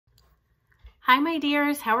Hi, my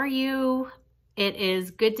dears. How are you? It is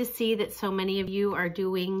good to see that so many of you are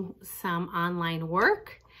doing some online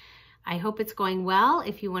work. I hope it's going well.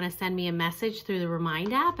 If you want to send me a message through the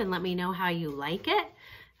Remind app and let me know how you like it,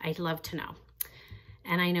 I'd love to know.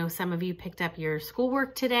 And I know some of you picked up your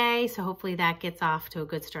schoolwork today, so hopefully that gets off to a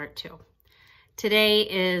good start too. Today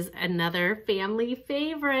is another family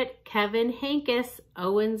favorite, Kevin Henkes,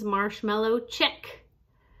 Owen's Marshmellow Chick.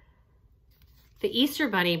 The Easter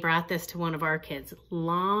Bunny brought this to one of our kids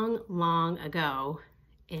long ago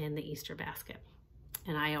in the Easter basket,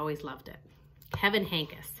 and I always loved it. Kevin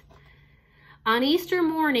Henkes. On Easter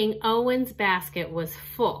morning, Owen's basket was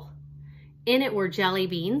full. In it were jelly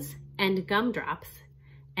beans and gumdrops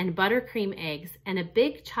and buttercream eggs and a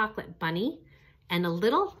big chocolate bunny and a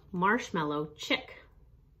little marshmallow chick.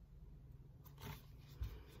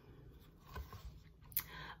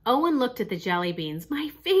 Owen looked at the jelly beans. "My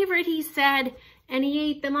favorite," he said, and he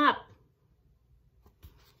ate them up.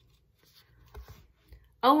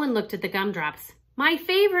 Owen looked at the gumdrops. "My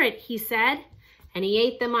favorite," he said, and he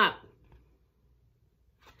ate them up.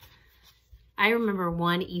 I remember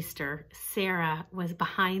one Easter, Sarah was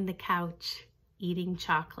behind the couch eating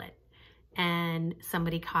chocolate, and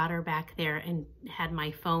somebody caught her back there and had my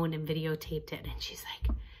phone and videotaped it, and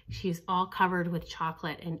she's all covered with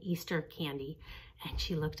chocolate and Easter candy. And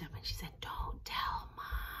she looked up and she said, "Don't tell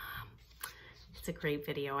Mom." It's a great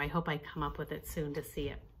video. I hope I come up with it soon to see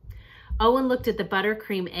it. Owen looked at the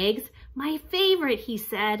buttercream eggs. "My favorite," he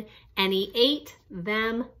said, and he ate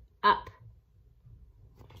them up.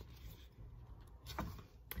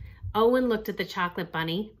 Owen looked at the chocolate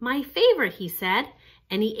bunny. "My favorite," he said,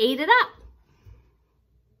 and he ate it up.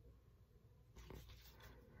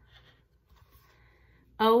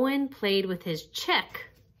 Owen played with his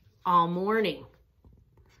chick all morning.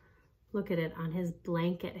 Look at it on his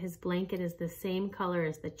blanket. His blanket is the same color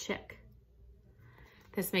as the chick.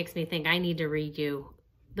 This makes me think I need to read you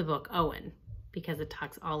the book Owen, because it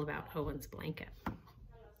talks all about Owen's blanket.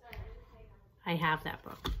 I have that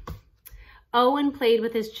book. Owen played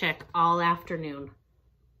with his chick all afternoon.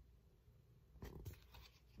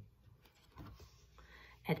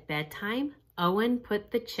 At bedtime, Owen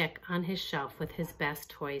put the chick on his shelf with his best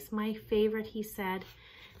toys. "My favorite," he said,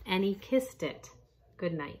 and he kissed it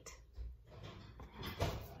goodnight.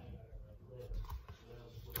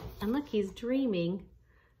 And look, he's dreaming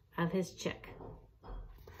of his chick.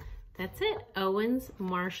 That's it, Owen's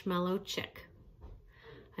Marshmellow Chick.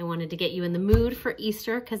 I wanted to get you in the mood for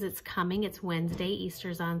Easter because it's coming. It's Wednesday,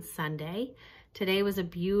 Easter's on Sunday. Today was a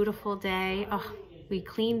beautiful day. Oh, we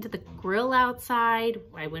cleaned the grill outside.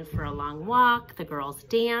 I went for a long walk. The girls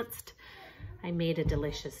danced. I made a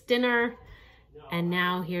delicious dinner. And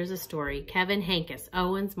now here's a story. Kevin Henkes,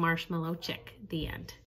 Owen's Marshmellow Chick, the end.